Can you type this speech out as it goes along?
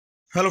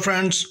Hello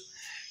friends,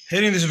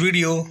 here in this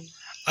video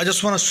I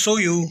just want to show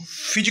you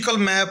physical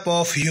map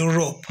of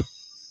Europe,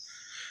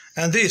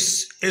 and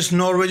this is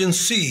Norwegian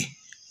Sea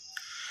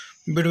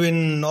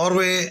between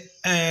Norway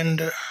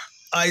and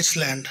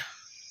Iceland.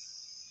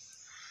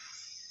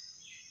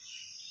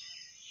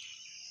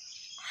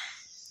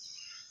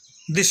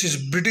 This is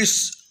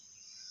British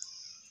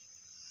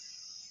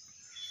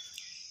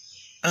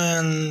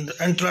and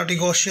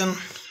Atlantic Ocean.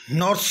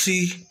 North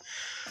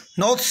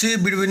Sea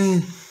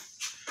between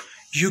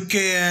UK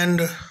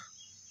and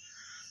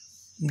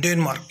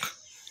Denmark.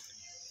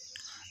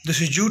 This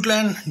is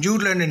Jutland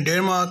in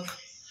Denmark,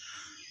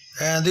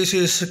 and this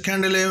is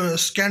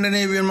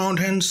Scandinavian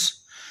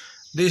mountains.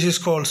 This is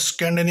called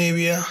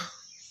Scandinavia.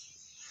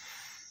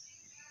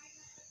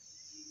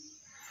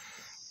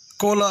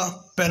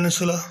 Kola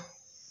Peninsula,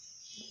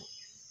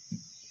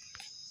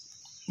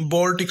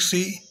 Baltic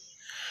Sea,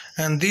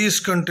 and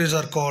these countries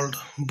are called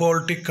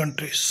Baltic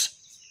countries.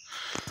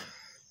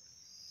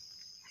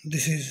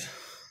 This is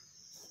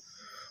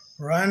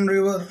Rhine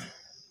River,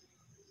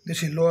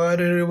 this is Loire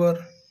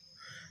River,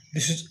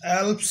 this is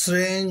Alps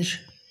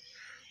range,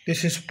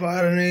 this is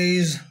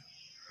Pyrenees,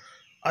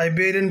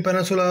 Iberian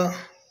Peninsula,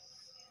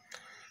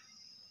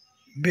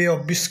 Bay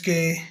of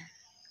Biscay,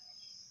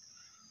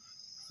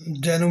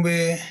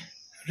 Danube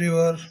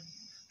River,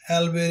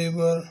 Elbe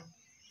River.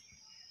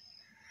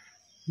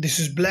 This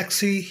is Black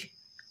Sea,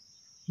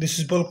 this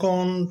is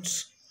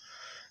Balkans,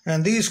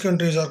 and these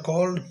countries are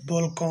called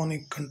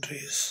Balkanic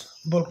countries.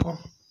 Balkan.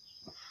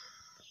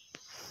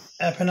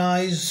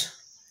 Apennines,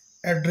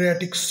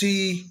 Adriatic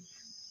Sea,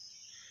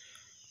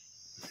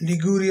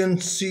 Ligurian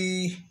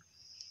Sea,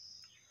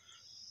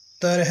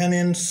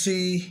 Tyrrhenian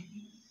Sea.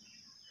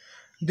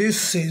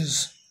 This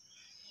is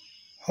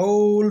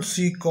whole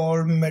sea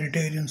called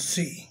Mediterranean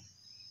Sea.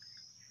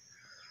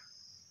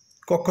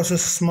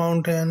 Caucasus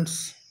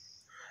Mountains,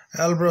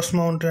 Elbrus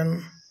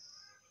Mountain,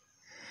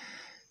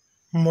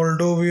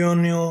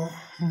 Moldoviano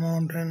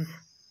Mountain.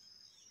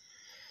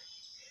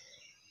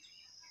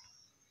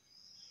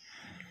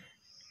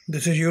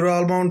 This is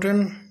Ural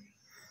Mountain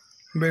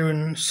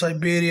between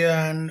Siberia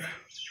and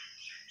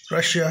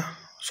Russia.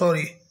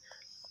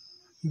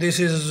 This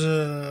is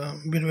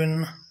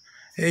between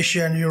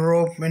Asia and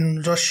Europe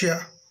in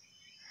Russia.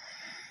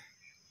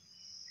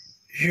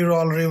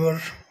 Ural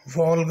River,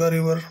 Volga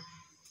River,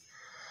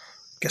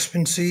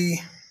 Caspian Sea.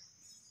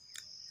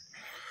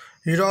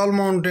 Ural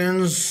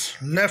Mountains,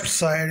 left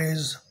side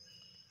is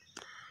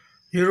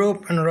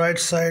Europe and right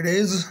side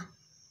is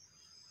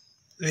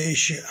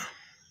Asia.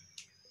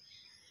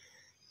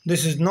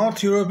 This is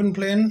North European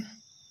plain,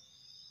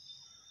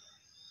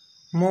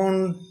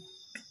 Mont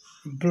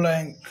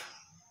Blanc.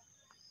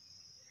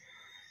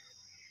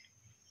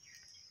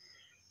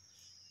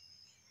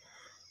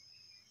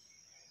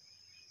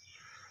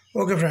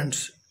 Okay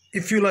friends,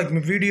 if you like my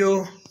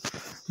video,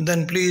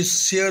 then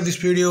please share this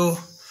video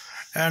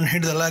and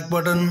hit the like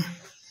button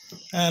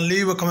and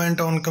leave a comment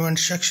on comment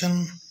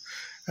section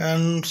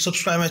and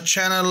subscribe my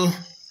channel,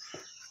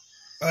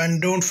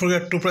 and don't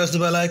forget to press the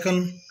bell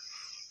icon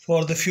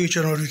for the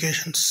future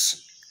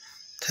notifications.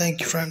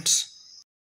 Thank you friends.